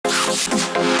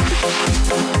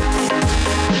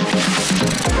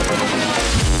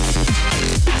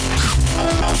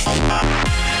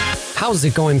How's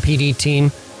it going, PD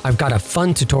team? I've got a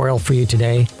fun tutorial for you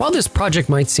today. While this project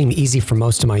might seem easy for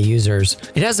most of my users,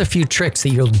 it has a few tricks that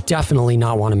you'll definitely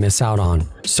not want to miss out on.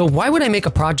 So why would I make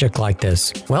a project like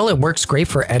this? Well, it works great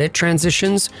for edit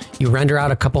transitions. You render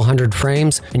out a couple hundred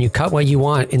frames and you cut what you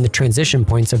want in the transition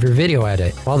points of your video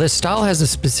edit. While this style has a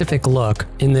specific look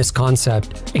in this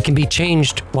concept, it can be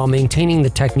changed while maintaining the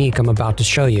technique I'm about to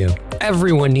show you.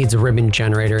 Everyone needs a ribbon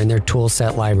generator in their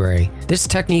toolset library. This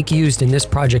technique used in this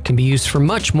project can be used for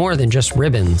much more than just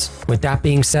ribbons. With that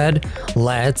being said,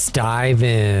 let's dive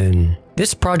in.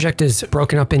 This project is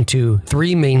broken up into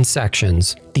three main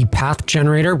sections: the path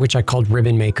generator, which I called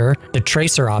ribbon maker, the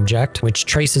tracer object, which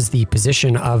traces the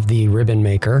position of the ribbon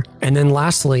maker, and then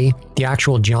lastly, the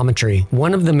actual geometry.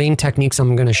 One of the main techniques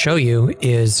I'm going to show you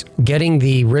is getting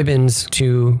the ribbons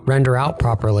to render out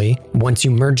properly once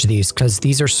you merge these, because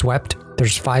these are swept.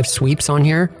 There's 5 sweeps on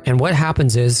here, and what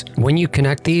happens is when you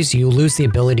connect these, you lose the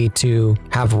ability to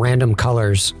have random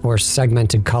colors or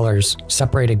segmented colors,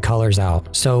 separated colors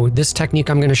out. So this technique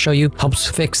I'm going to show you helps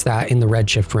fix that in the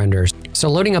Redshift renders. So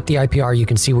loading up the IPR, you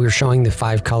can see we're showing the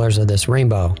 5 colors of this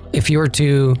rainbow. If you were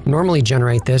to normally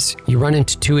generate this, you run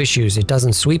into 2 issues. It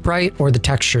doesn't sweep right, or the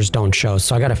textures don't show.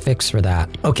 So I got a fix for that.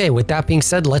 Okay, with that being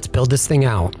said, let's build this thing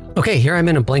out. Okay, here I'm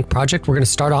in a blank project. We're going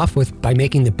to start off by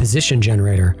making the position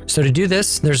generator. So to do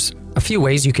this, there's a few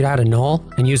ways. You could add a null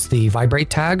and use the vibrate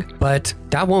tag, but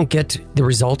that won't get the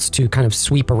results to kind of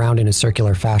sweep around in a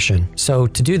circular fashion. So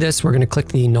to do this, we're going to click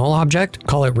the null object,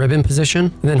 call it ribbon position,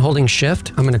 and then holding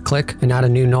shift, I'm going to click and add a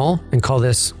new null and call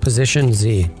this position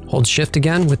Z. Hold shift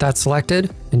again with that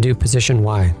selected and do position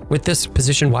Y. With this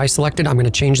position Y selected, I'm going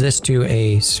to change this to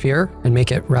a sphere and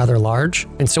make it rather large.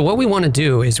 And so what we want to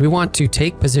do is we want to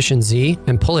take position Z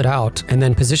and pull it out, and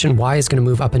then position Y is going to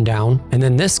move up and down, and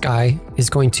then this guy is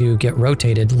going to get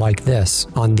rotated like this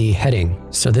on the heading.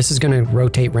 So this is going to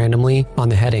rotate randomly on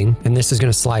the heading, and this is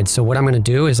going to slide. So what I'm going to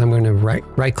do is I'm going to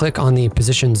right click on the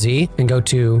position Z and go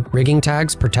to rigging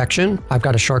tags protection. I've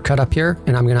got a shortcut up here,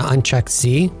 and I'm going to uncheck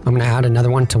Z. I'm going to add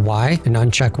another one to Y and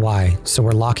uncheck Y. So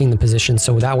we're locking the position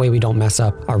so that way we don't mess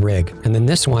up our rig. And then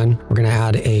this one, we're going to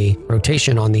add a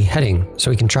rotation on the heading.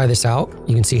 So we can try this out.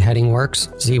 You can see heading works,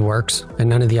 Z works, and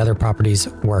none of the other properties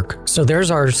work. So there's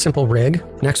our simple rig.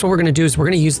 Next, what we're going to do is we're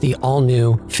going to use the all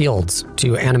new fields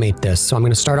to animate this. So I'm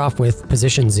going to start off with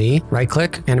position Z, right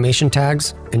click, animation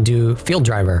tags, and do field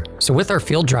driver. So with our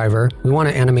field driver, we want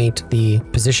to animate the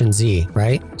position Z,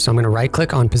 right? So I'm going to right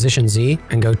click on position Z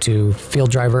and go to field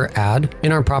driver add.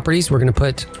 In our properties, we're going to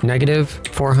put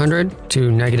 -400 to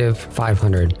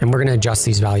 -500, and we're going to adjust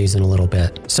these values in a little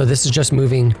bit. So this is just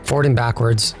moving forward and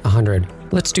backwards 100.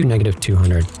 Let's do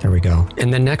 -200. There we go.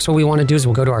 And then next what we want to do is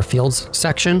we'll go to our fields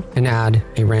section and add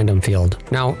a random field.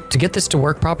 Now, to get this to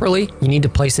work properly, you need to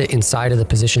place it inside of the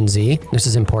position Z. This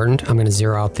is important. I'm going to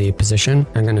zero out the position.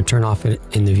 I'm going to turn off it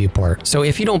in the viewport. So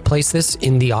if you don't place this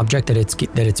in the object that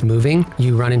it's moving,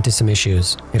 you run into some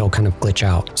issues. It'll kind of glitch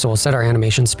out. So we'll set our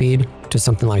animation speed to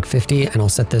something like 50, and I'll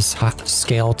set this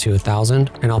scale to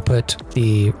 1000, and I'll put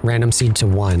the random seed to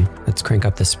 1. Let's crank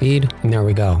up the speed, and there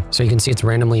we go. So you can see it's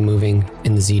randomly moving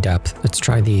in the Z depth. Let's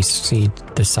try the seed,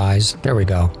 the size. There we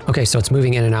go. Okay, so it's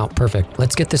moving in and out. Perfect.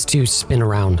 Let's get this to spin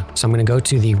around. So I'm going to go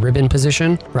to the ribbon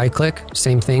position, right click,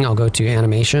 same thing. I'll go to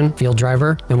animation, field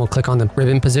driver, then we'll click on the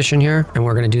ribbon position here, and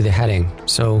we're going to do the heading.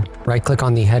 So right click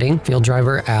on the heading, field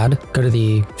driver, add, go to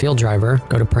the field driver,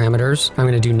 go to parameters. I'm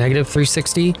going to do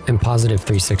 -360 and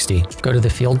 +360. Go to the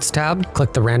fields tab,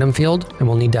 click the random field, and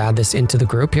we'll need to add this into the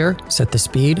group here. Set the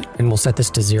speed, and we'll set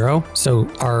this to 0. So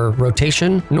our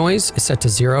rotation noise is set to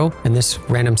 0, and this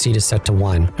random seed is set to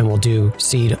 1. And we'll do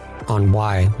seed on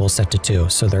Y, we'll set to 2.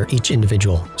 So they're each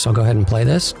individual. So I'll go ahead and play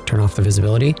this, turn off the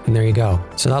visibility, and there you go.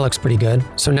 So that looks pretty good.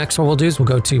 So next what we'll do is we'll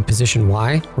go to position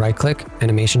Y, right click,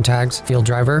 animation tags, field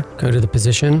driver, go to the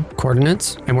position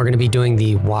coordinates, and we're going to be doing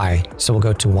the Y. So we'll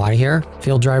go to Y here,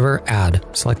 field driver, add,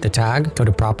 select the tag, go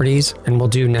to properties, and we'll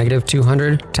do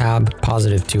 -200, tab,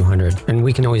 +200. And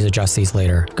we can always adjust these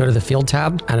later. Go to the field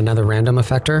tab, add another random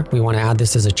effector. We want to add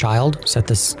this as a child, set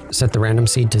the random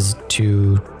seed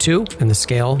to 2, and the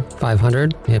scale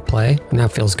 500, hit play, and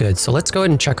that feels good. So let's go ahead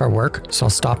and check our work. So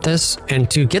I'll stop this. And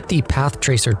to get the path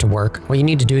tracer to work, what you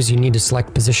need to do is you need to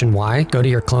select position Y, go to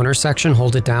your cloner section,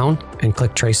 hold it down, and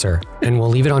click tracer. And we'll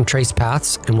leave it on trace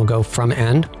paths, and we'll go from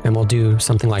end, and we'll do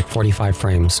something like 45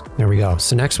 frames. There we go.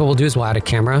 So next what we'll do is we'll add a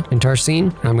camera into our scene.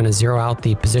 And I'm going to zero out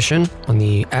the position on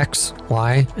the X,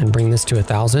 Y, and bring this to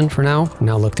 1000 for now.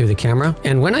 Now look through the camera.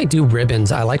 And when I do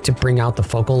ribbons, I like to bring out the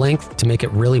focal length to make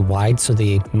it really wide so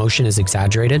the motion is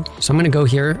exaggerated. So I'm going to go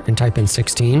here and type in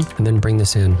 16 and then bring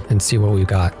this in and see what we've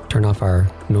got. Turn off our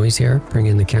noise here, bring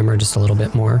in the camera just a little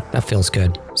bit more. That feels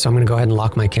good. So I'm going to go ahead and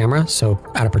lock my camera. So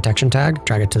add a protection tag,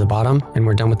 drag it to the bottom, and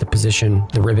we're done with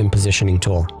the ribbon positioning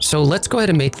tool. So let's go ahead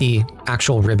and make the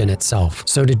actual ribbon itself.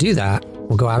 So to do that,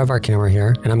 we'll go out of our camera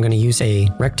here, and I'm going to use a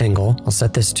rectangle. I'll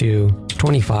set this to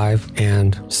 25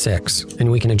 and 6,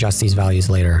 and we can adjust these values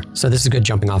later. So this is a good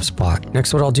jumping off spot.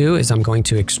 Next, what I'll do is I'm going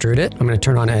to extrude it. I'm going to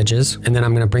turn on edges, and then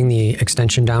I'm going to bring the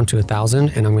extension down to 1000,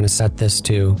 and I'm going to set this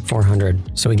to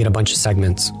 400. So we get a bunch of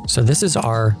segments. So this is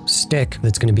our stick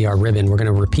that's going to be our ribbon. We're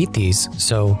going to repeat these.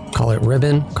 So call it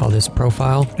ribbon, call this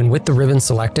profile. And with the ribbon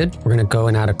selected, we're going to go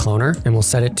and add a cloner, and we'll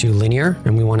set it to linear,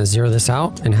 and we want to zero this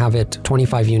out and have it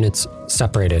 25 units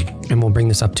separated, and we'll bring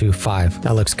this up to 5.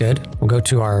 That looks good. We'll go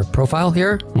to our profile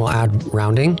here, and we'll add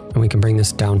rounding, and we can bring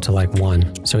this down to like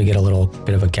 1, so we get a little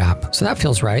bit of a gap. So that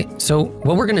feels right. So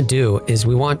what we're going to do is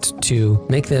we want to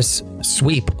make this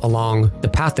sweep along the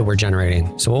path that we're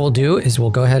generating. So what we'll do is we'll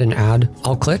go ahead and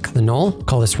I'll click the null,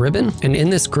 call this ribbon, and in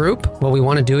this group, what we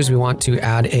want to do is we want to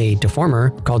add a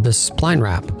deformer called the spline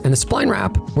wrap. And the spline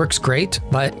wrap works great,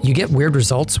 but you get weird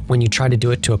results when you try to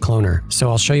do it to a cloner. So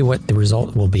I'll show you what the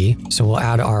result will be. So we'll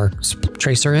add our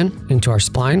tracer into our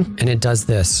spline, and it does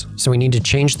this. So we need to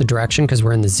change the direction because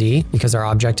we're in the Z, because our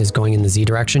object is going in the Z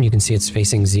direction. You can see it's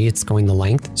facing Z, it's going the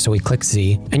length. So we click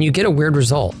Z, and you get a weird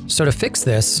result. So to fix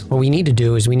this, what we need to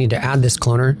do is we need to add this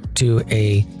cloner to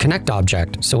a connect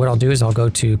object. So what I'll do is I'll go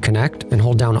to connect and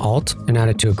hold down Alt and add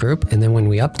it to a group. And then when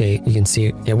we update, you can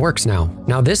see it works now.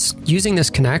 Now using this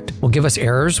connect will give us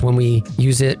errors when we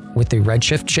use it with the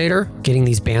Redshift shader, getting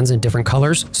these bands in different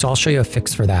colors. So I'll show you a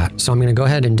fix for that. So I'm going to go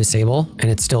ahead and disable, and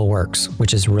it still works,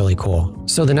 which is really cool.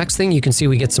 So the next thing, you can see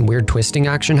we get some weird twisting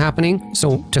action happening.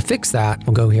 So to fix that,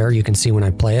 we'll go here. You can see when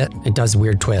I play it, it does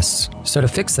weird twists. So to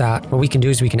fix that, what we can do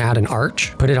is we can add an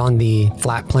arch, put it on the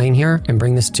flat plane here, and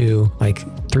bring this to like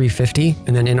 350.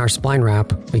 And then in our spline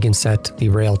wrap, we can set the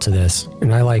rail to this.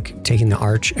 And I like taking the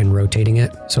arch and rotating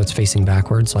it so it's facing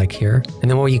backwards like here. And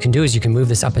then what you can do is you can move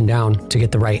this up and down to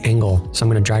get the right angle. So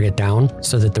I'm going to drag it down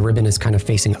so that the ribbon is kind of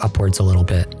facing upwards a little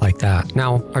bit like that.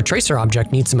 Now our tracer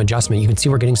object needs some adjustment. You can see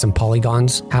we're getting some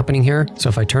polygons happening here. So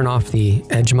if I turn off the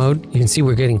edge mode, you can see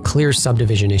we're getting clear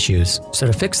subdivision issues. So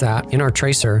to fix that, in our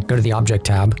tracer, go to the object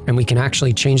tab, and we can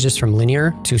actually change this from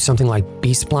linear to something like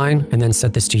B-spline, and then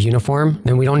set this to uniform.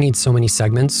 Then we don't need so many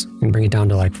segments. We can bring it down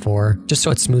to like 4, just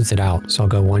so it smooths it out. So I'll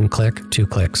go 1 click, 2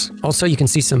 clicks. Also, you can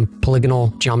see some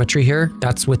polygonal geometry here.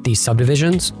 That's with these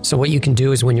subdivisions. So what you can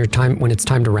do is when it's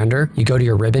time to render, you go to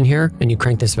your ribbon here and you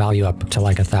crank this value up to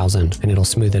like 1000, and it'll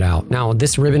smooth it out. Now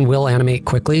this ribbon will animate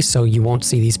quickly, so you won't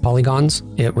see these polygons.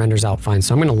 It renders out fine.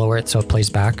 So I'm going to lower it so it plays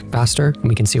back faster, and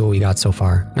we can see what we got so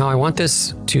far. Now I want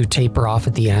this to taper off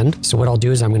at the end. So what I'll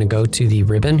do is I'm going to go to the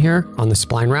ribbon here on the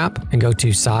spline wrap and go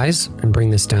to size and bring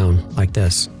this down like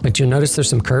this. But you'll notice there's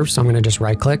some curves. So I'm going to just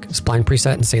right click spline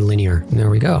preset and say linear. And there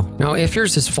we go. Now, if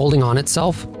yours is folding on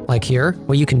itself, like here,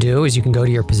 what you can do is you can go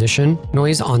to your position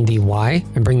noise on the Y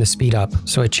and bring the speed up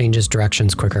so it changes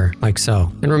directions quicker, like so.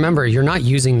 And remember, you're not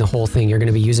using the whole thing. You're going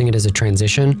to be using it as a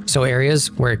transition. So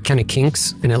areas where it kind of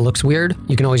kinks and it looks weird,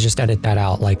 you can always just edit that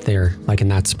out like there, like in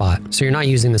that spot. So you're not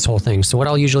using this whole thing. So what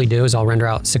I'll usually do is I'll render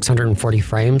out 640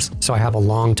 frames. So I have a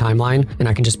long timeline and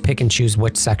I can just pick and choose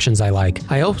which sections I like.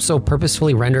 I also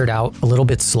purposefully render it out a little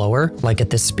bit slower, like at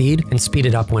this speed, and speed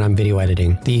it up when I'm video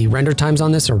editing. The render times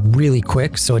on this are really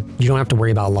quick, so you don't have to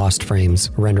worry about lost frames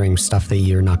rendering stuff that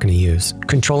you're not going to use.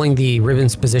 Controlling the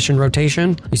ribbon's position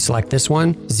rotation, you select this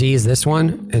one, Z is this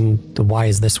one, and the Y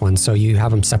is this one. So you have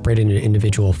them separated into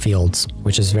individual fields,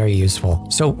 which is very useful.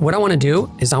 So what I want to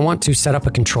do is I want to set up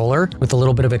a controller with a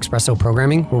little bit of Xpresso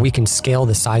programming where we can scale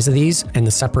the size of these and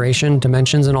the separation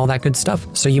dimensions and all that good stuff.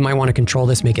 So you might want to control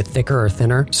this, make it thicker or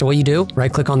thinner. So what you do,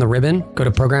 right click on the ribbon, go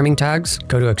to programming tags,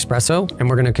 go to Xpresso, and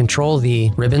we're going to control the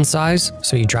ribbon size.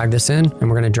 So you drag this in, and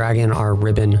we're going to drag in our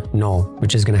ribbon null,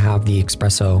 which is going to have the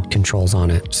Xpresso controls on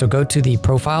it. So go to the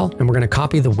profile, and we're going to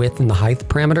copy the width and the height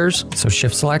parameters. So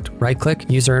shift select, right click,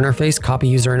 user interface, copy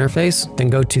user interface, then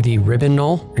go to the ribbon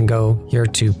null and go here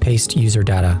to paste user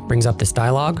data. Brings up this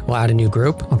dialog. We'll add a new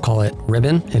group. I'll call it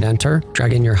ribbon, hit enter,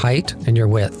 drag in your height and your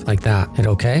width like that, hit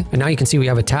OK. And now you can see we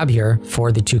have a tab here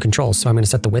for the two controls. So I'm going to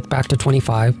set the width back to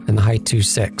 25 and the height to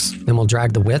 6. Then we'll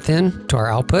drag the width in to our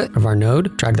output of our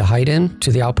node, drag the height in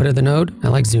to the output of the node. I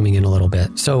like like zooming in a little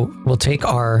bit. So we'll take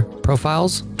our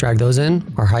profiles, drag those in,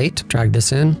 our height, drag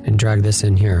this in, and drag this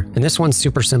in here. And this one's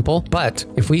super simple, but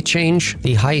if we change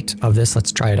the height of this,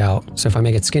 let's try it out. So if I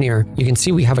make it skinnier, you can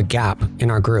see we have a gap in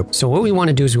our group. So what we want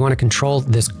to do is we want to control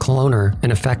this cloner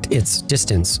and affect its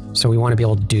distance. So we want to be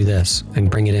able to do this and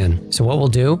bring it in. So what we'll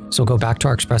do is we'll go back to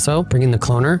our Xpresso, bring in the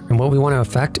cloner, and what we want to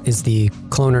affect is the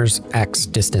cloner's X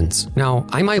distance. Now,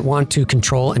 I might want to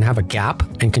control and have a gap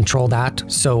and control that.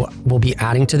 So we'll be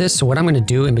adding to this. So what I'm going to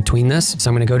do in between this is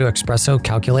I'm going to go to Xpresso,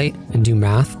 calculate, and do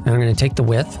math. And I'm going to take the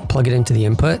width, plug it into the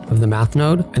input of the math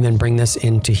node, and then bring this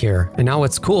into here. And now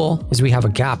what's cool is we have a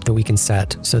gap that we can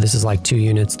set. So this is like 2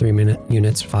 units, 3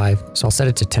 units, 5. So I'll set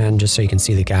it to 10 just so you can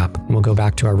see the gap. And we'll go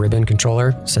back to our ribbon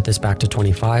controller, set this back to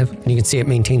 25, and you can see it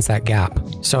maintains that gap.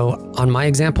 So on my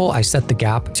example, I set the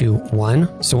gap to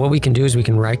 1. So what we can do is we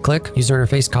can right click, user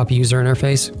interface, copy user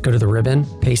interface, go to the ribbon,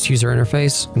 paste user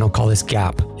interface, and I'll call this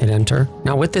gap, hit enter.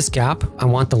 Now with this gap, I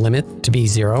want the limit to be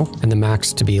 0 and the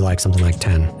max to be like something like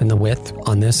 10. And the width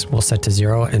on this we'll set to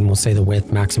 0 and we'll say the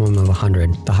width maximum of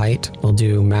 100. The height we'll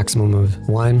do maximum of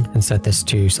 1 and set this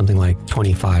to something like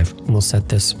 25. And we'll set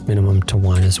this minimum to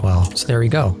 1 as well. So there we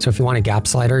go. So if you want a gap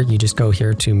slider, you just go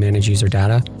here to manage user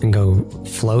data and go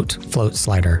float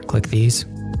slider. Click these.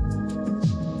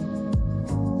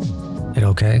 Hit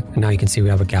OK. And now you can see we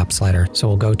have a gap slider. So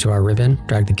we'll go to our ribbon,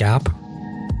 drag the gap,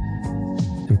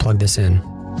 and plug this in.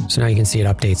 So now you can see it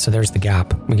updates. So there's the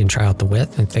gap. We can try out the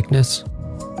width and thickness.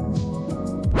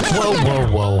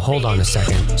 Whoa, hold on a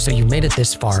second. So you made it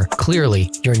this far.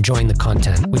 Clearly, you're enjoying the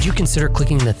content. Would you consider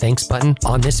clicking the thanks button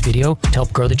on this video to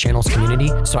help grow the channel's community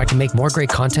so I can make more great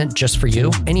content just for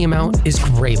you? Any amount is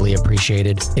greatly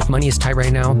appreciated. If money is tight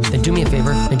right now, then do me a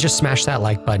favor and just smash that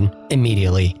like button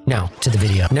immediately. Now, to the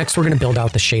video. Next, we're going to build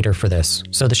out the shader for this.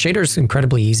 So the shader is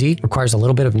incredibly easy, requires a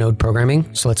little bit of node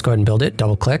programming. So let's go ahead and build it.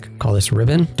 Double click, call this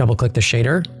ribbon, double click the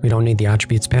shader. We don't need the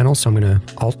attributes panel, so I'm going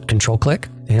to Alt Control click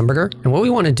the hamburger. And what we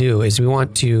want to do is we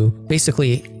want to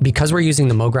basically, because we're using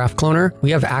the MoGraph cloner, we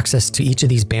have access to each of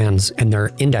these bands and their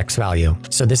index value.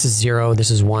 So this is 0, this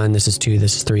is 1, this is 2,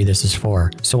 this is 3, this is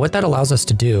 4. So what that allows us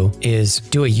to do is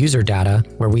do a user data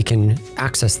where we can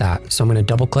access that. So I'm going to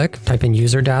double click, type in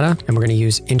user data, and we're going to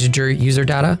use integer user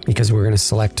data because we're going to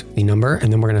select the number,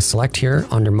 and then we're going to select here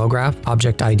under MoGraph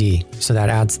object ID. So that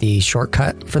adds the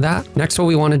shortcut for that. Next, what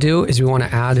we want to do is we want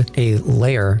to add a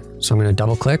layer. So I'm going to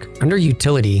double click. Under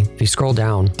utility, if you scroll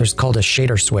down, there's called a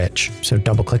shader switch. So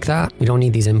double click that. We don't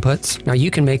need these inputs. Now you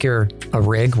can make a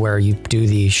rig where you do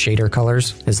the shader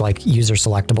colors as like user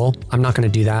selectable. I'm not going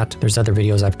to do that. There's other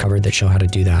videos I've covered that show how to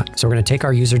do that. So we're going to take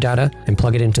our user data and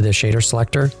plug it into the shader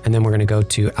selector. And then we're going to go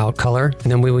to out color.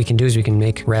 And then what we can do is we can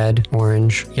make red,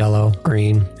 orange, yellow,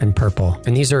 green, and purple.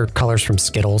 And these are colors from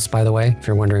Skittles, by the way, if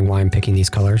you're wondering why I'm picking these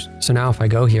colors. So now if I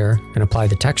go here and apply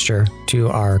the texture to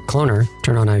our cloner,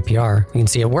 turn on IPR, you can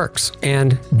see it works.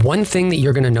 And one thing that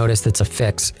you're going to notice that's a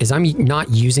fix is I'm not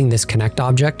using this connect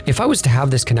object. If I was to have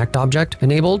this connect object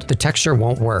enabled, the texture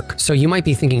won't work. So you might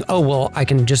be thinking, oh, well, I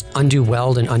can just undo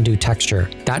weld and undo texture.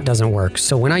 That doesn't work.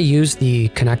 So when I use the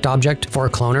connect object for a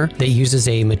cloner that uses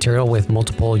a material with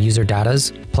multiple user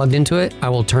datas plugged into it, I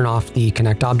will turn off the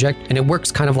connect object and it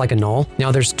works kind of like a null.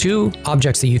 Now there's 2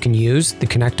 objects that you can use, the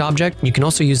connect object. You can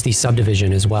also use the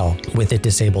subdivision as well with it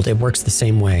disabled. It works the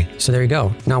same way. So there you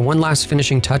go. Now one last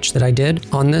finishing touch that I did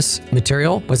on this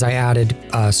material was I added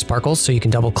sparkles. So you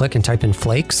can double click and type in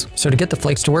flakes. So to get the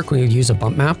flakes to work, we would use a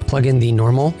bump map, plug in the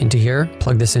normal into here,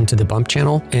 plug this into the bump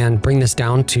channel and bring this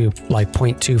down to like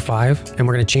 0.25. And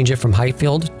we're going to change it from height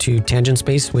field to tangent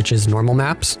space, which is normal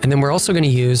maps. And then we're also going to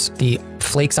use the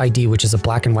flakes ID, which is a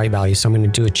black and white value. So I'm going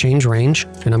to do a change range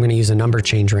and I'm going to use a number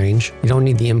change range. You don't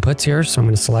need the inputs here. So I'm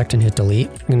going to select and hit delete.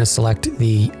 I'm going to select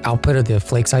the output of the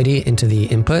flakes ID into the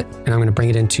input and I'm going to bring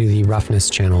it into the roughness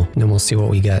channel and then we'll see what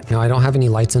we get. Now I don't have any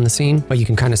lights in the scene, but you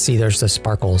can kind of see there's the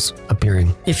sparkles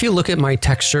appearing. If you look at my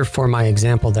texture for my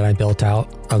example that I built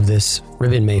out of this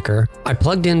ribbon maker, I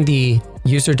plugged in the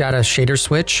user data shader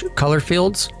switch color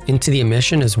fields into the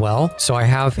emission as well. So I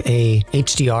have a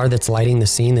HDR that's lighting the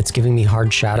scene that's giving me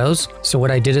hard shadows. So what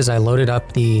I did is I loaded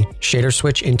up the shader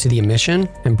switch into the emission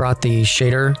and brought the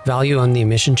shader value on the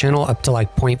emission channel up to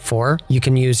like 0.4. You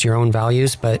can use your own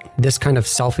values, but this kind of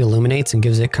self-illuminates and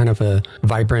gives it kind of a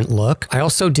vibrant look. I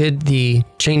also did the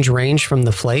change range from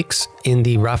the flakes in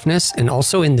the roughness and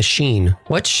also in the sheen.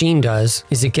 What sheen does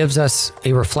is it gives us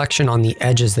a reflection on the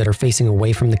edges that are facing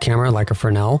away from the camera like a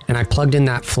Fresnel, and I plugged in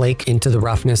that flake into the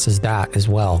roughness as that as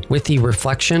well. With the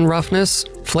reflection roughness,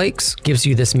 flakes gives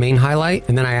you this main highlight,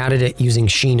 and then I added it using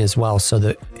sheen as well, so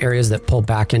the areas that pull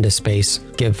back into space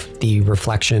give the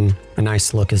reflection a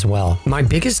nice look as well. My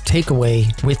biggest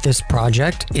takeaway with this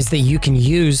project is that you can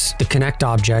use the connect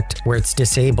object where it's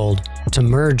disabled to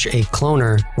merge a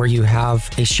cloner where you have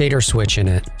a shader switch in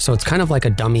it. So it's kind of like a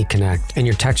dummy connect and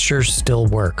your textures still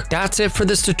work. That's it for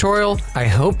this tutorial. I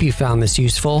hope you found this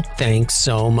useful. Thanks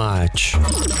so much.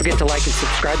 Don't forget to like and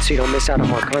subscribe so you don't miss out on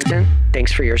more content.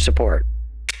 Thanks for your support.